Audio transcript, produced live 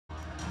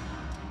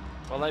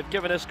Well, they've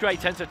given us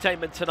great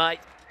entertainment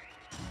tonight.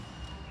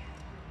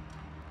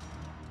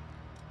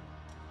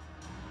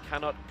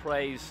 Cannot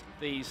praise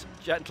these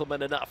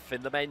gentlemen enough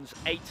in the men's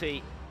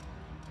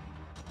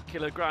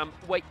 80-kilogram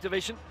weight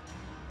division.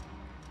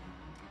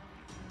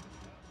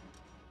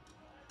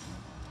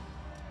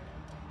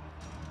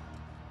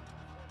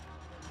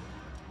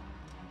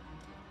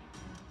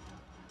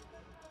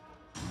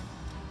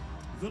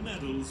 The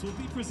medals will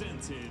be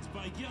presented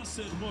by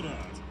Yasser Morad,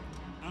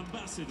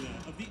 Ambassador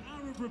of the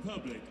Arab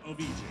Republic of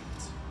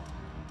Egypt.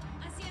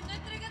 Haciendo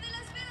entrega de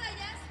las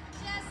medallas,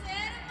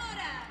 Yasser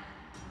Morad.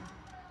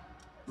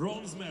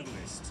 Bronze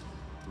medalist,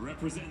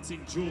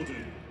 representing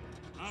Jordan,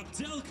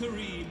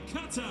 Abdelkareem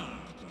Khattab.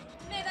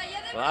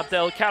 Well,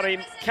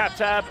 Abdelkareem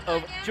Khattab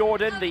of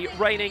Jordan, the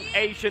reigning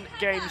Asian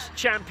Games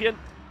champion,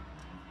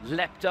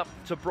 leapt up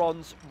to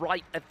bronze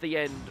right at the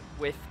end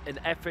with an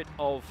effort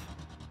of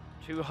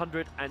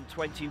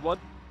 221.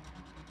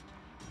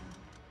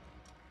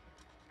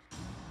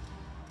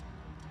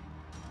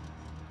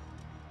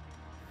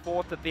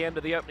 Fourth at the end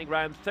of the opening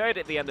round, third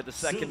at the end of the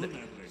second.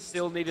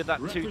 Still needed that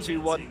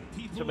 2-2-1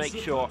 to make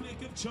sure.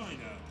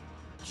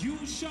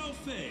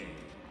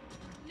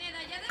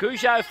 Gu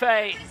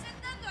Xiaofei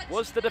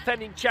was the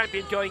defending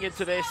champion going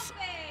into this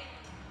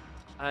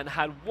and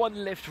had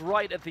one lift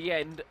right at the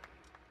end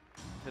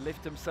to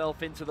lift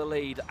himself into the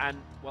lead, and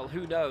well,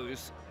 who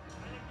knows,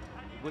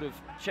 would have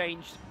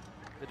changed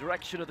the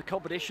direction of the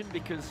competition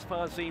because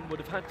Farzin would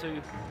have had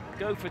to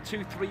go for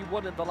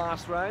 2-3-1 in the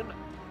last round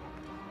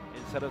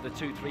instead of the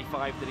 2-3-5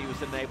 that he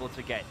was unable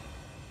to get.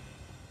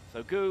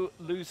 So Gu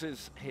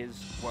loses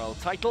his world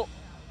title,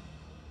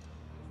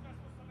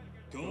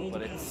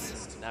 but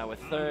it's now a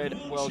third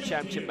world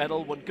championship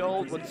medal, 1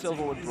 gold, 1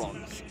 silver, 1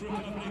 bronze.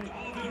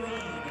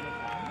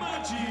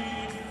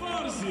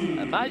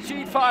 And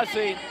Majid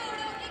Farzin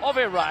of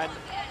Iran,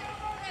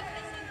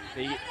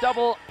 the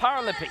double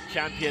Paralympic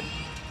champion,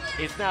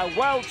 is now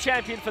world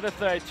champion for the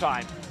 3rd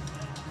time.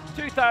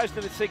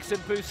 2006 in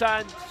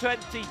Busan,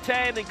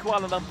 2010 in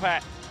Kuala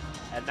Lumpur,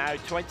 and now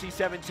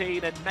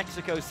 2017 in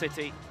Mexico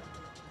City.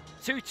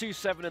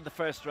 2-2-7 in the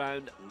first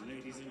round.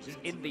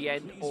 In the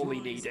end, all he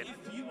needed.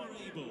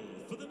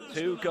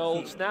 2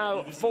 golds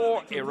now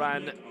for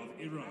Iran.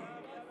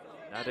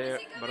 Nadir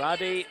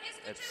Moradi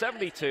at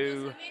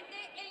 72,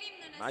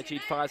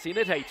 Majid Farzin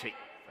at 80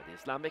 for the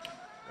Islamic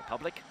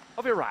Republic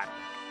of Iran.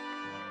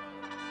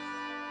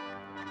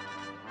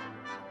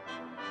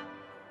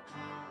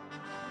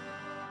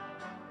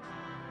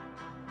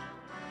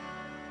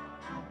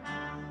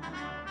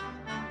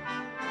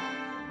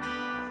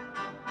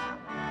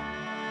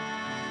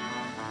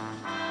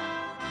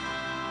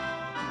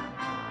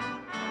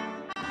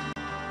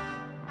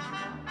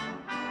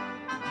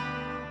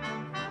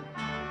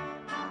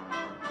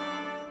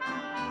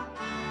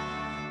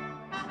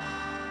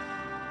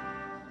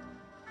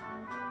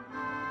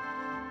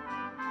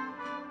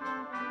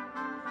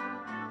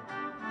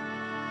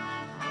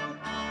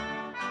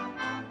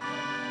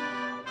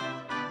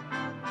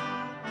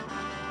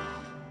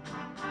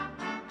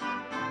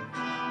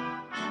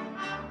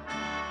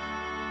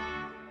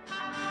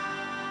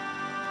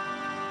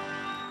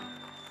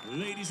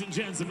 Ladies and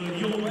gentlemen,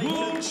 your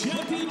World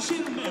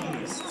Championship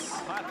medalists.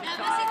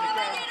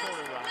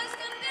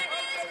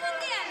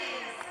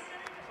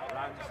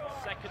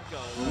 Second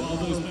goal. While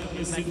those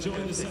medalists enjoy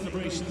the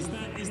celebrations,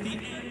 that is the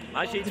end.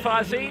 Majid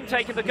Farzin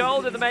taking the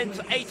gold in the men's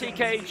 80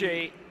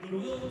 kg.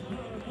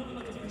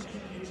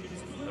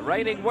 The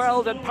reigning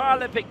world and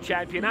Paralympic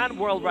champion and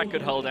world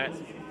record holder.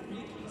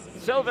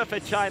 Silver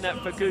for China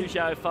for Gu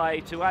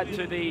Xiaofei to add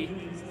to the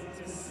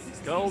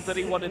gold that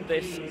he won in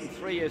this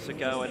 3 years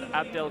ago, and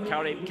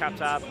Abdelkareem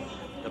Khattab,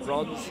 the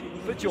bronze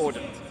for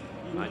Jordan.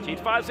 Majid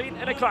Farzin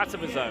in a class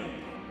of his own.